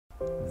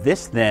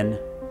This then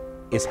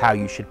is how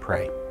you should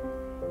pray.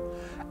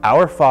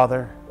 Our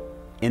Father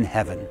in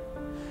heaven,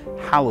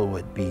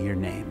 hallowed be your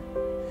name.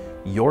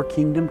 Your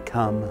kingdom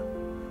come,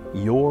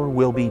 your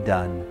will be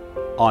done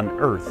on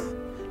earth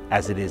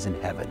as it is in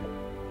heaven.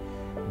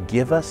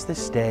 Give us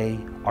this day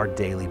our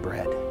daily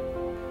bread.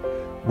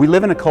 We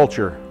live in a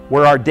culture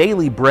where our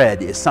daily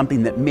bread is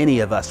something that many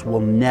of us will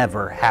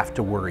never have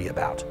to worry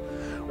about.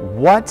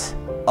 What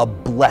a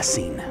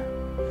blessing!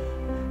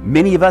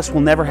 Many of us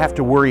will never have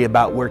to worry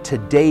about where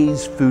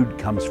today's food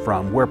comes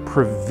from, where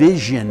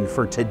provision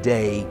for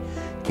today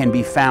can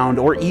be found,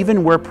 or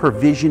even where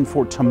provision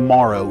for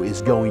tomorrow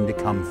is going to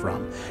come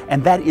from.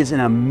 And that is an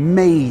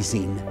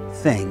amazing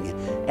thing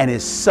and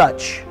is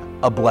such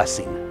a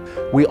blessing.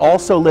 We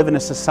also live in a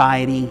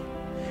society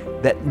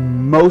that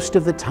most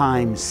of the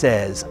time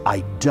says, I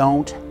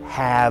don't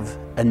have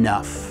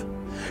enough.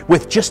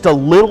 With just a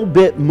little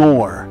bit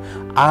more,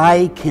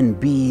 I can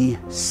be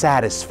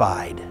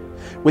satisfied.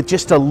 With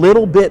just a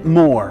little bit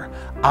more,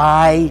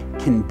 I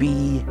can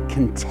be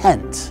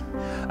content.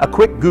 A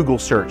quick Google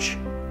search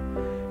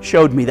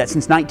showed me that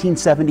since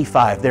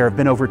 1975, there have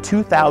been over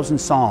 2,000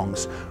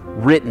 songs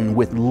written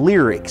with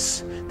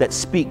lyrics that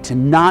speak to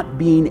not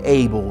being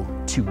able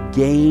to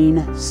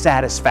gain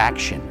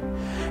satisfaction.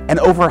 And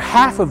over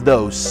half of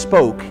those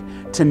spoke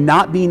to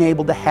not being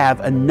able to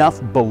have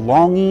enough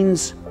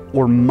belongings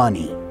or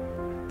money.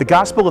 The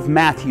Gospel of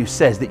Matthew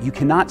says that you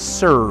cannot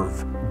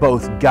serve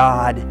both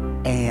God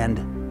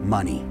and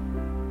money.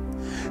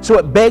 So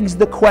it begs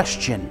the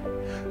question,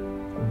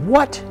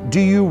 what do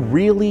you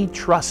really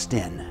trust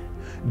in?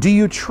 Do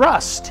you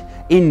trust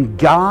in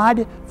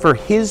God for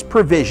His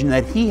provision,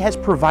 that He has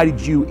provided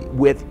you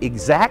with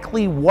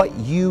exactly what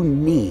you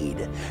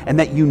need and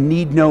that you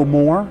need no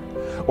more?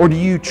 Or do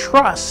you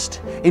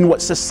trust in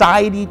what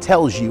society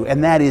tells you,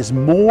 and that is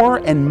more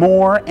and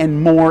more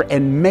and more,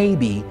 and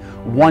maybe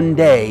one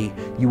day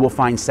you will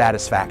find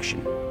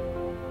satisfaction?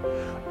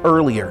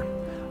 Earlier,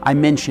 I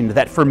mentioned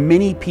that for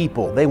many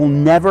people, they will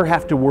never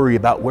have to worry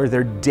about where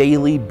their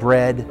daily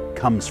bread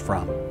comes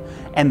from.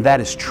 And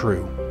that is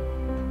true.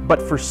 But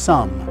for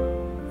some,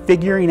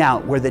 figuring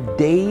out where the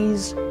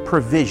day's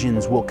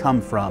provisions will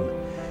come from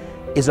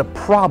is a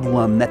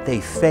problem that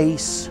they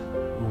face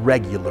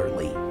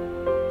regularly.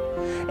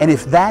 And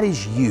if that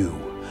is you,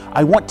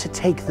 I want to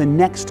take the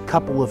next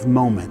couple of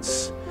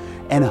moments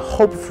and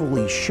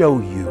hopefully show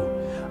you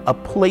a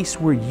place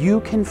where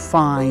you can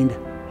find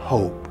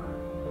hope.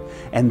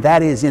 And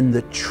that is in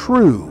the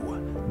true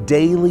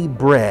daily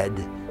bread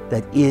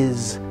that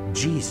is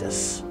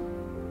Jesus.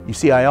 You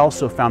see, I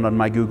also found on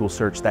my Google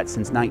search that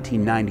since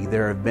 1990,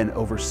 there have been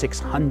over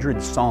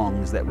 600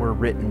 songs that were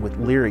written with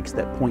lyrics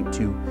that point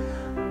to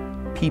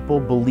people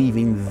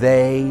believing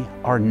they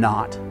are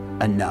not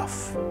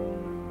enough.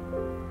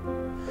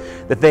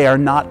 That they are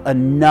not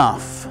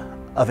enough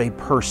of a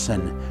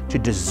person to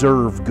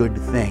deserve good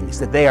things.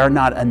 That they are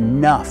not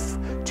enough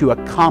to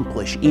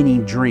accomplish any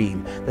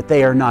dream, that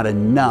they are not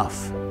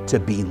enough to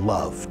be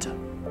loved.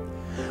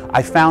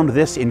 I found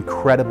this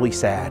incredibly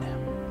sad.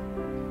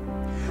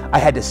 I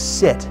had to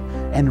sit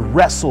and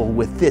wrestle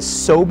with this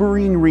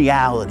sobering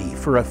reality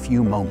for a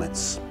few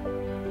moments.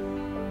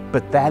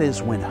 But that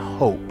is when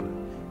hope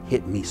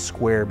hit me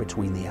square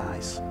between the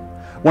eyes.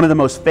 One of the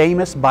most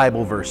famous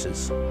Bible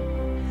verses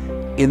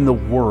in the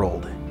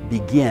world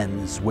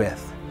begins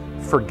with,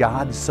 "For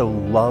God so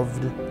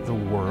loved the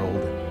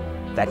world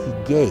that He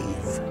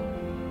gave."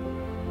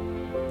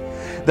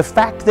 The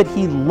fact that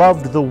He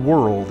loved the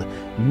world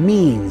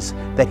means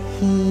that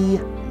He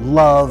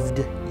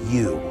loved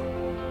you.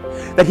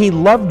 That He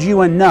loved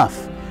you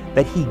enough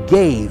that He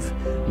gave,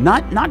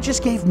 not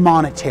just gave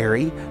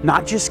monetary,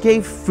 not just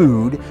gave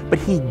food, but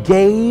He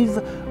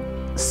gave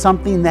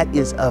something that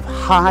is of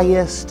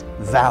highest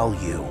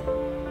value.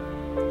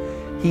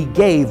 He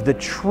gave the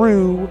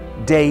true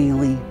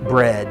daily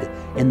bread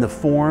in the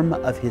form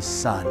of His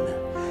Son.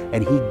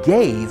 And He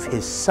gave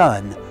His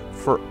Son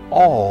for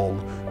all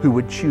who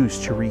would choose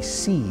to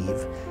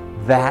receive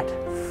that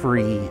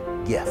free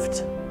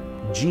gift.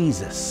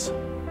 Jesus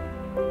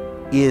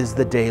is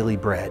the daily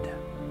bread.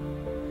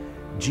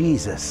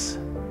 Jesus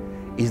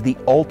is the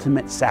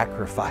ultimate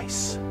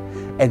sacrifice.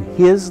 And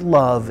His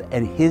love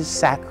and His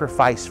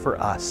sacrifice for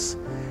us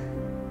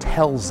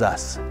tells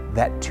us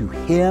that to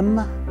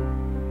Him,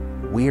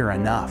 we are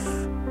enough.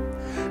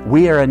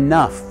 We are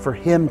enough for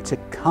Him to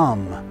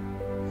come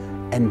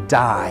and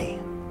die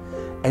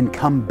and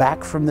come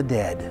back from the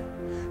dead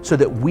so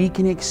that we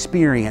can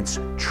experience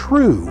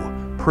true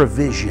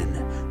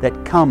provision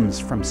that comes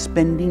from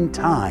spending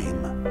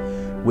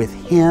time with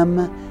Him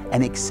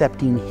and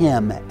accepting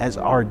Him as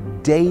our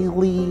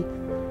daily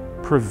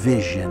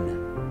provision,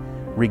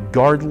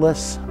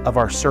 regardless of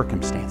our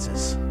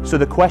circumstances. So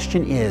the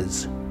question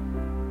is,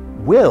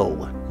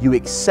 will you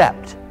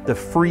accept the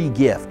free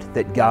gift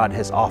that God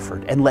has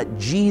offered and let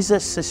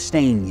Jesus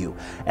sustain you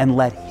and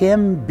let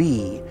Him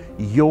be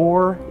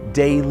your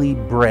daily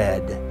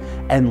bread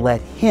and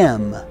let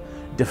Him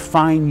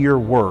define your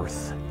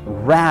worth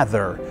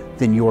rather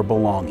than your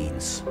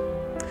belongings?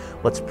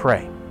 Let's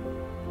pray.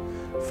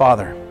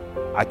 Father,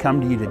 I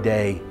come to you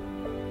today,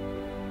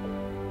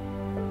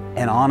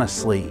 and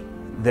honestly,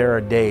 there are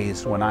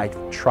days when I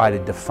try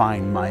to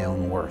define my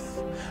own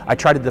worth. I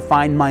try to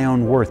define my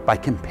own worth by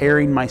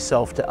comparing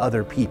myself to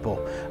other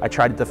people. I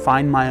try to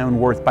define my own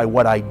worth by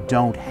what I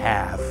don't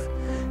have.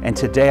 And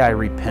today I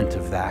repent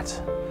of that.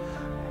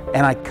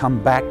 And I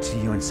come back to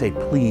you and say,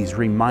 please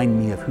remind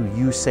me of who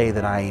you say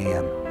that I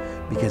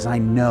am, because I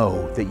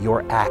know that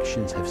your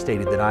actions have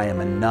stated that I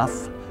am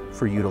enough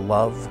for you to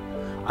love,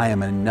 I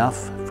am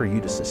enough for you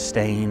to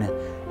sustain,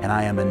 and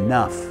I am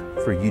enough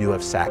for you to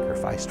have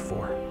sacrificed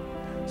for.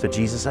 So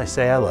Jesus, I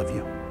say I love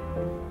you,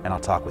 and I'll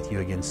talk with you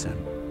again soon.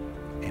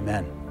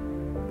 Amen.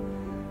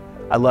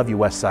 I love you,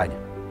 Westside.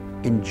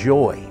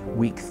 Enjoy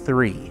week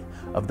 3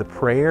 of the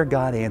Prayer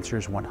God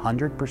Answers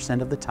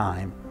 100% of the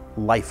Time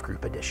Life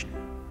Group Edition.